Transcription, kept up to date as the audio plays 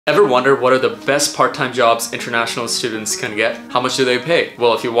Ever wonder what are the best part-time jobs international students can get? How much do they pay?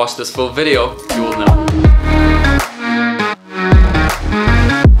 Well, if you watch this full video, you will know.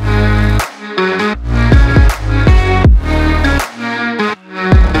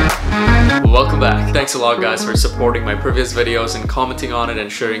 Welcome back. Thanks a lot guys for supporting my previous videos and commenting on it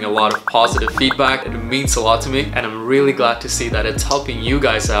and sharing a lot of positive feedback. It means a lot to me and I'm really glad to see that it's helping you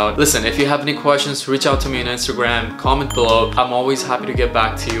guys out. Listen, if you have any questions, reach out to me on Instagram, comment below. I'm always happy to get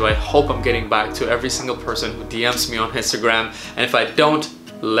back to you. I hope I'm getting back to every single person who DMs me on Instagram, and if I don't,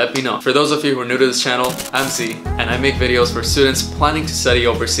 let me know. For those of you who are new to this channel, I'm Z, and I make videos for students planning to study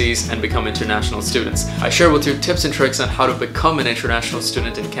overseas and become international students. I share with you tips and tricks on how to become an international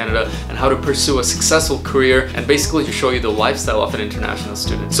student in Canada and how to pursue a successful career, and basically to show you the lifestyle of an international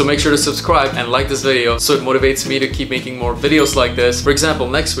student. So make sure to subscribe and like this video so it motivates me to keep making more videos like this. For example,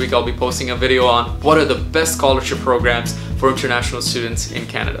 next week I'll be posting a video on what are the best scholarship programs for international students in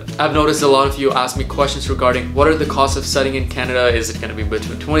Canada. I've noticed a lot of you ask me questions regarding what are the costs of studying in Canada. Is it going to be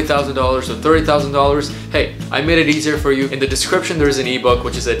between $20,000 or $30,000? Hey, I made it easier for you. In the description there is an ebook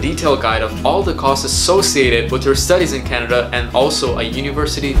which is a detailed guide of all the costs associated with your studies in Canada, and also a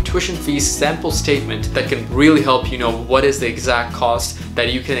university tuition fees sample statement that can really help you know what is the exact cost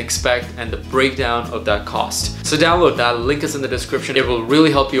that you can expect and the breakdown of that cost. So download that, link is in the description. It will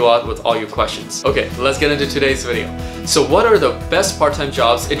really help you out with all your questions. Okay, let's get into today's video. So what are the best part-time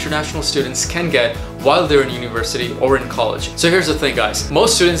jobs international students can get while they're in university or in college? So here's the thing guys,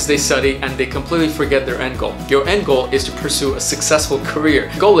 most students they study and they completely forget their end goal. Your end goal is to pursue a successful career.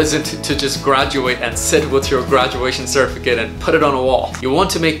 The goal isn't to just graduate and sit with your graduation certificate and put it on a wall. You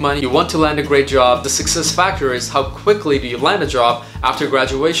want to make money, you want to land a great job. The success factor is how quickly do you land a job after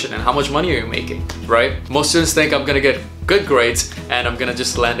graduation and how much money are you making, right? Most students think I'm gonna get good grades and I'm gonna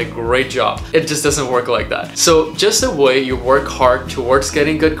just land a great job. It just doesn't work like that. So just the way you work hard towards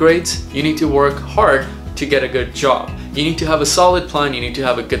getting good grades, you need to work hard to get a good job. You need to have a solid plan, you need to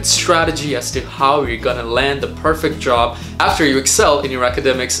have a good strategy as to how you're gonna land the perfect job after you excel in your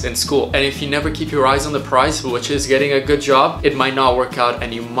academics in school. And if you never keep your eyes on the prize, which is getting a good job, it might not work out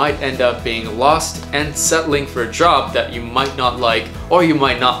and you might end up being lost and settling for a job that you might not like or you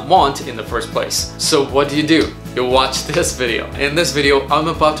might not want in the first place. So what do? You watch this video. In this video, I'm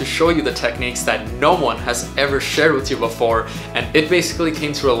about to show you the techniques that no one has ever shared with you before, and it basically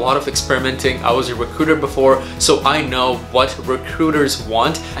came through a lot of experimenting. I was a recruiter before, so I know what recruiters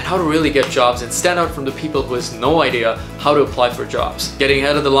want and how to really get jobs and stand out from the people who has no idea how to apply for jobs. Getting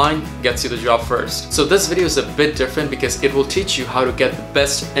ahead of the line gets you the job first. So this video is a bit different because it will teach you how to get the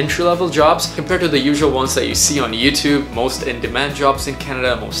best entry-level jobs compared to the usual ones that you see on YouTube, most in-demand jobs in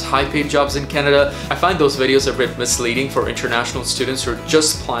Canada, most high-paid jobs in Canada. I find those videos are misleading for international students who are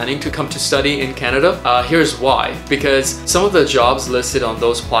just planning to come to study in Canada. Here's why. Because some of the jobs listed on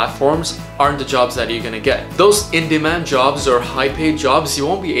those platforms aren't the jobs that you're gonna get. Those in-demand jobs or high-paid jobs, you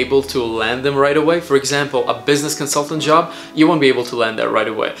won't be able to land them right away. For example, a business consultant job, you won't be able to land that right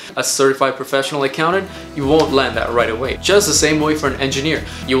away. A certified professional accountant, you won't land that right away. Just the same way for an engineer.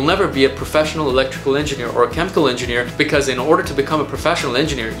 You'll never be a professional electrical engineer or a chemical engineer, because in order to become a professional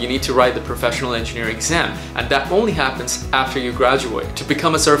engineer, you need to write the professional engineer exam, and that only happens after you graduate. To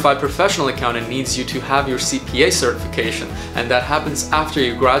become a certified professional accountant needs you to have your CPA certification, and that happens after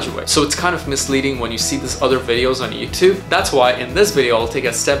you graduate. So it's kind of misleading when you see these other videos on YouTube. That's why in this video I'll take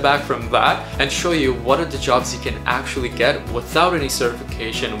a step back from that and show you what are the jobs you can actually get without any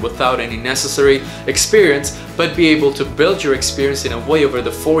certification, without any necessary experience, but be able to build your experience in a way over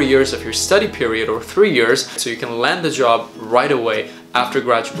the 4 years of your study period or 3 years, so you can land the job right away after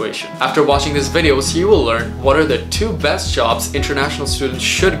graduation. After watching these videos, you will learn what are the 2 best jobs international students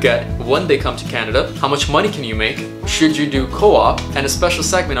should get when they come to Canada, how much money can you make, should you do co-op, and a special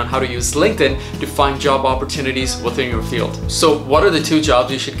segment on how to use LinkedIn to find job opportunities within your field. So what are the 2 jobs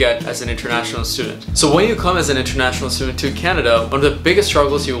you should get as an international student? So when you come as an international student to Canada, one of the biggest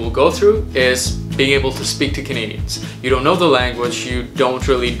struggles you will go through is being able to speak to Canadians. You don't know the language, you don't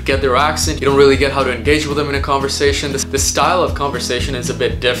really get their accent, you don't really get how to engage with them in a conversation. The style of conversation is a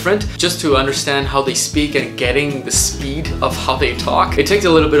bit different. Just to understand how they speak and getting the speed of how they talk, it takes a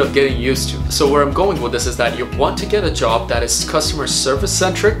little bit of getting used to. So where I'm going with this is that you want to get a job that is customer service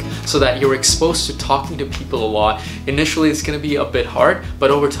centric, so that you're exposed to talking to people a lot. Initially it's going to be a bit hard, but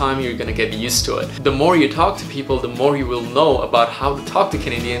over time you're going to get used to it. The more you talk to people, the more you will know about how to talk to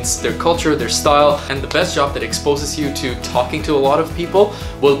Canadians, their culture, their style, well. And the best job that exposes you to talking to a lot of people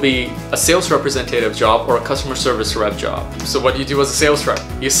will be a sales representative job or a customer service rep job. So what do you do as a sales rep?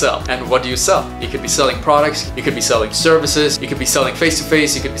 You sell. And what do you sell? You could be selling products, you could be selling services, you could be selling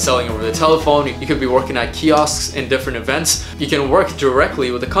face-to-face, you could be selling over the telephone, you could be working at kiosks in different events. You can work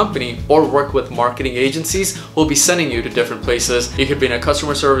directly with a company or work with marketing agencies who will be sending you to different places. You could be in a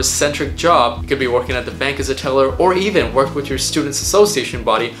customer service centric job, you could be working at the bank as a teller, or even work with your students association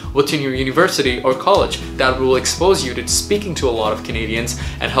body within your university or college. That will expose you to speaking to a lot of Canadians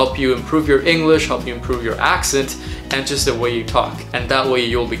and help you improve your English, help you improve your accent, and just the way you talk. And that way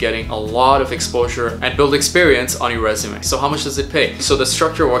you'll be getting a lot of exposure and build experience on your resume. So how much does it pay? So the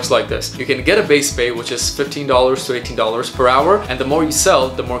structure works like this. You can get a base pay, which is $15 to $18 per hour, and the more you sell,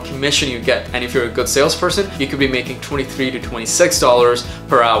 the more commission you get. And if you're a good salesperson, you could be making $23 to $26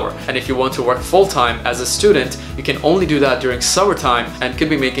 per hour. And if you want to work full-time as a student, you can only do that during summertime and could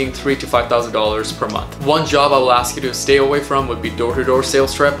be making $3,000 to $5,000 per month. One job I will ask you to stay away from would be door-to-door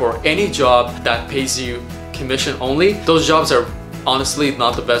sales rep, or any job that pays you commission only. Those jobs are honestly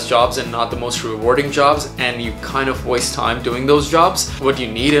not the best jobs and not the most rewarding jobs, and you kind of waste time doing those jobs. What do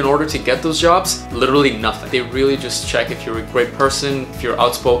you need in order to get those jobs? Literally nothing. They really just check if you're a great person, if you're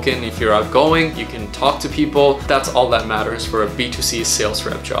outspoken, if you're outgoing, you can talk to people. That's all that matters for a B2C sales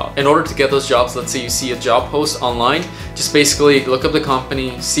rep job. In order to get those jobs, let's say you see a job post online, just basically look up the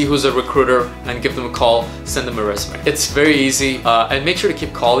company, see who's a recruiter, and give them a call, send them a resume. It's very easy, and make sure to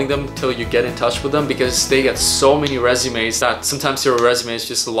keep calling them till you get in touch with them, because they get so many resumes that sometimes your resume is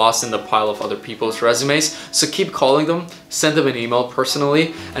just lost in the pile of other people's resumes. So keep calling them, send them an email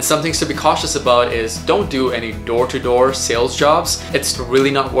personally. And some things to be cautious about is don't do any door-to-door sales jobs. It's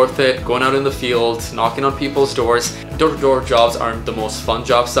really not worth it. Going out in the field, knocking on people's doors. Door-to-door jobs aren't the most fun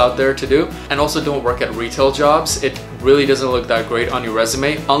jobs out there to do. And also don't work at retail jobs. It really doesn't look that great on your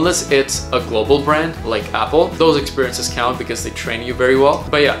resume unless it's a global brand like Apple. Those experiences count because they train you very well.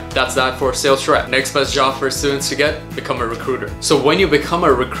 But yeah, that's that for sales rep. Next best job for students to get, become a recruiter. So when you become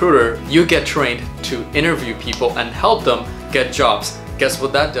a recruiter, you get trained to interview people and help them get jobs. Guess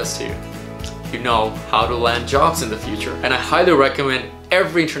what that does to you? You know how to land jobs in the future. And I highly recommend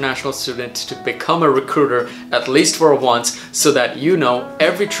every international student to become a recruiter at least for once, so that you know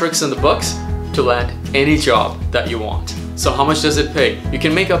every tricks in the books to land any job that you want. So how much does it pay? You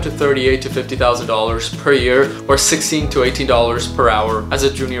can make up to $38,000 to $50,000 per year, or $16 to $18 per hour as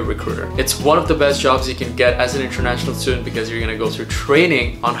a junior recruiter. It's one of the best jobs you can get as an international student, because you're gonna go through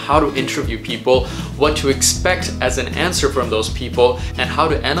training on how to interview people, what to expect as an answer from those people, and how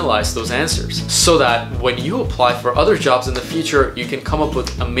to analyze those answers, so that when you apply for other jobs in the future, you can come up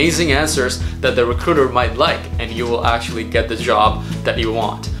with amazing answers that the recruiter might like, and you will actually get the job that you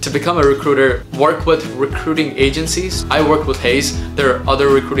want. To become a recruiter, work with recruiting agencies. I work with Hayes. There are other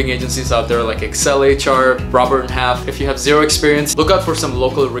recruiting agencies out there like Excel HR, Robert & Half. If you have zero experience, look out for some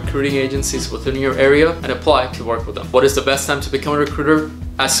local recruiting agencies within your area and apply to work with them. What is the best time to become a recruiter?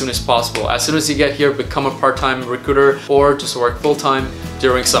 As soon as possible. As soon as you get here, become a part-time recruiter, or just work full-time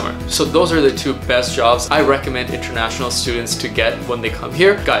during summer. So those are the two best jobs I recommend international students to get when they come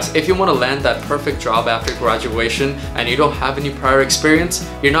here. Guys, if you want to land that perfect job after graduation and you don't have any prior experience,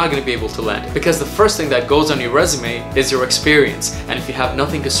 you're not going to be able to land it, because the first thing that goes on your resume is your experience. And if you have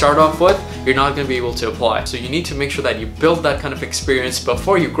nothing to start off with, you're not going to be able to apply. So you need to make sure that you build that kind of experience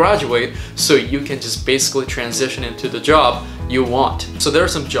before you graduate, so you can just basically transition into the job you want. So there are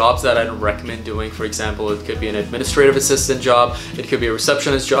some jobs that I don't recommend doing. For example, it could be an administrative assistant job, it could be a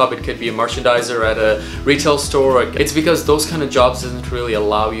receptionist job, it could be a merchandiser at a retail store. It's because those kind of jobs doesn't really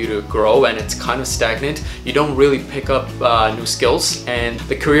allow you to grow, and it's kind of stagnant. You don't really pick up new skills, and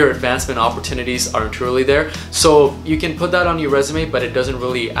the career advancement opportunities aren't really there. So you can put that on your resume, but it doesn't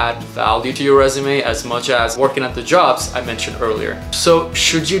really add value to your resume as much as working at the jobs I mentioned earlier. So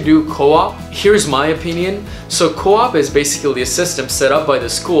should you do co-op? Here's my opinion. So co-op is basically a system set up by the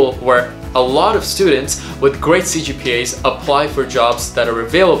school where a lot of students with great CGPAs apply for jobs that are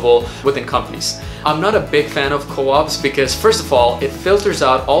available within companies. I'm not a big fan of co-ops because, first of all, it filters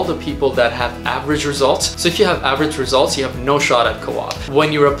out all the people that have average results. So if you have average results, you have no shot at co-op.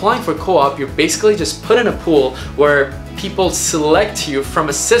 When you're applying for co-op, you're basically just put in a pool where people select you from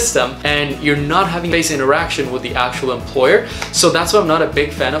a system, and you're not having face interaction with the actual employer. So that's why I'm not a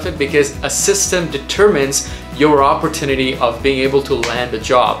big fan of it, because a system determines your opportunity of being able to land a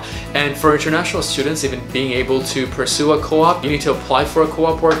job. And for international students, even being able to pursue a co-op, you need to apply for a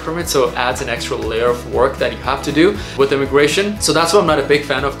co-op work permit, so it adds an extra layer of work that you have to do with immigration. So that's why I'm not a big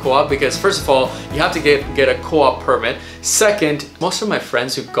fan of co-op, because first of all, you have to get a co-op permit. Second, most of my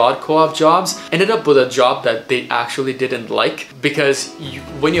friends who got co-op jobs ended up with a job that they actually did didn't like, because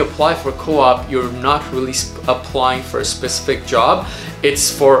when you apply for co-op, you're not really applying for a specific job.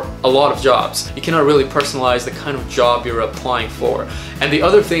 It's for a lot of jobs. You cannot really personalize the kind of job you're applying for. And the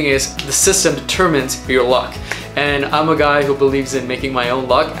other thing is, the system determines your luck. And I'm a guy who believes in making my own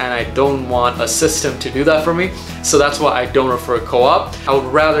luck, and I don't want a system to do that for me. So that's why I don't refer co-op. I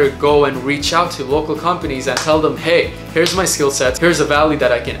would rather go and reach out to local companies and tell them, hey, here's my skill sets, here's a value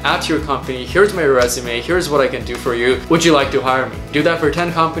that I can add to your company, here's my resume, here's what I can do for you. Would you like to hire me? Do that for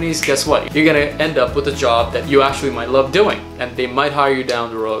 10 companies, guess what? You're gonna end up with a job that you actually might love doing, and they might hire you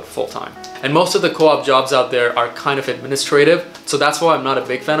down the road full-time. And most of the co-op jobs out there are kind of administrative, so that's why I'm not a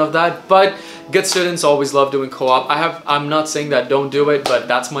big fan of that. But good students always love doing co-op. I'm not saying that don't do it, but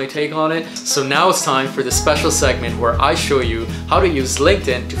that's my take on it. So now it's time for the special segment where I show you how to use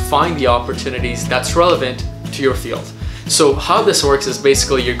LinkedIn to find the opportunities that's relevant to your field. So how this works is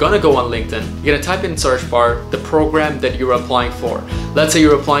basically you're gonna go on LinkedIn, you're gonna type in search bar the program that you're applying for. Let's say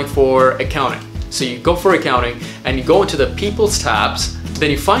you're applying for accounting. So you go for accounting and you go into the people's tabs. Then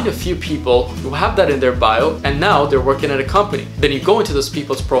you find a few people who have that in their bio, and now they're working at a company. Then you go into those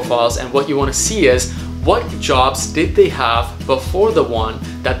people's profiles, and what you want to see is what jobs did they have before the one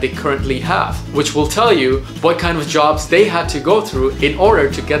that they currently have, which will tell you what kind of jobs they had to go through in order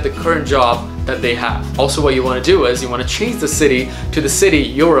to get the current job that they have. Also, what you want to do is you want to change the city to the city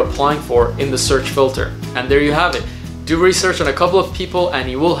you're applying for in the search filter. And there you have it. Do research on a couple of people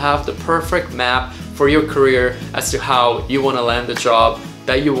and you will have the perfect map for your career as to how you want to land the job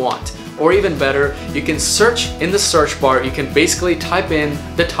that you want. Or even better, you can search in the search bar. You can basically type in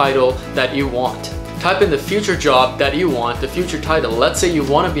the title that you want. Type in the future job that you want, the future title. Let's say you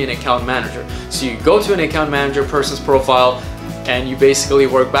want to be an account manager. So you go to an account manager person's profile and you basically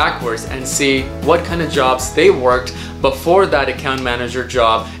work backwards and see what kind of jobs they worked before that account manager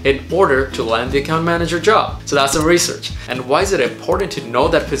job in order to land the account manager job. So that's some research. And why is it important to know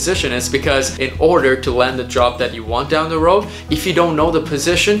that position is because in order to land the job that you want down the road, if you don't know the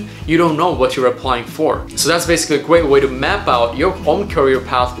position, you don't know what you're applying for. So that's basically a great way to map out your own career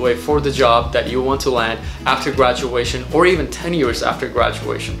pathway for the job that you want to land after graduation or even 10 years after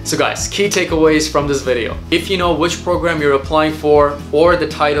graduation. So guys, key takeaways from this video. If you know which program you're applying for or the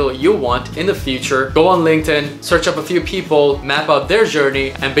title you want in the future, go on LinkedIn, search up a few people, map out their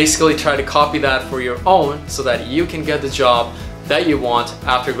journey, and basically try to copy that for your own so that you can get the job that you want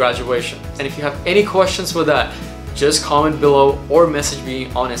after graduation. And if you have any questions with that, just comment below or message me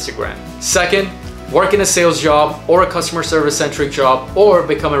on Instagram. Second, work in a sales job or a customer service centric job or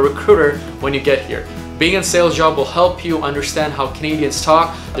become a recruiter when you get here. Being in a sales job will help you understand how Canadians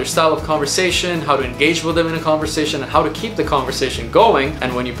talk, their style of conversation, how to engage with them in a conversation, and how to keep the conversation going.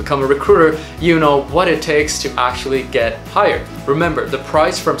 And when you become a recruiter, you know what it takes to actually get hired. Remember, the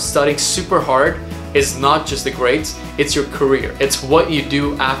prize from studying super hard is not just the grades, it's your career. It's what you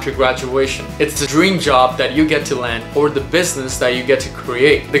do after graduation. It's the dream job that you get to land or the business that you get to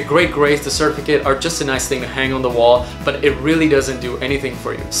create. The great grades, the certificate are just a nice thing to hang on the wall, but it really doesn't do anything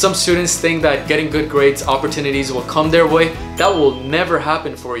for you. Some students think that getting good grades, opportunities will come their way. That will never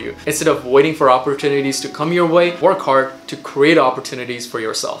happen for you. Instead of waiting for opportunities to come your way, work hard to create opportunities for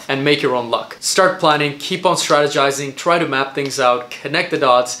yourself and make your own luck. Start planning, keep on strategizing, try to map things out, connect the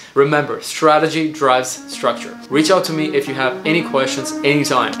dots. Remember, strategy drives structure. Reach out to me if you have any questions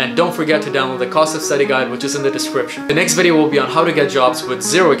anytime. And don't forget to download the Cost of Study Guide, which is in the description. The next video will be on how to get jobs with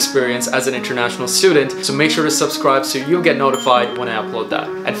zero experience as an international student, so make sure to subscribe so you'll get notified when I upload that.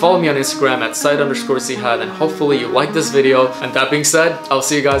 And follow me on Instagram at @Syed_Zihad, and hopefully you like this video. And that being said, I'll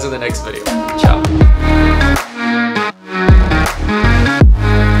see you guys in the next video. Ciao.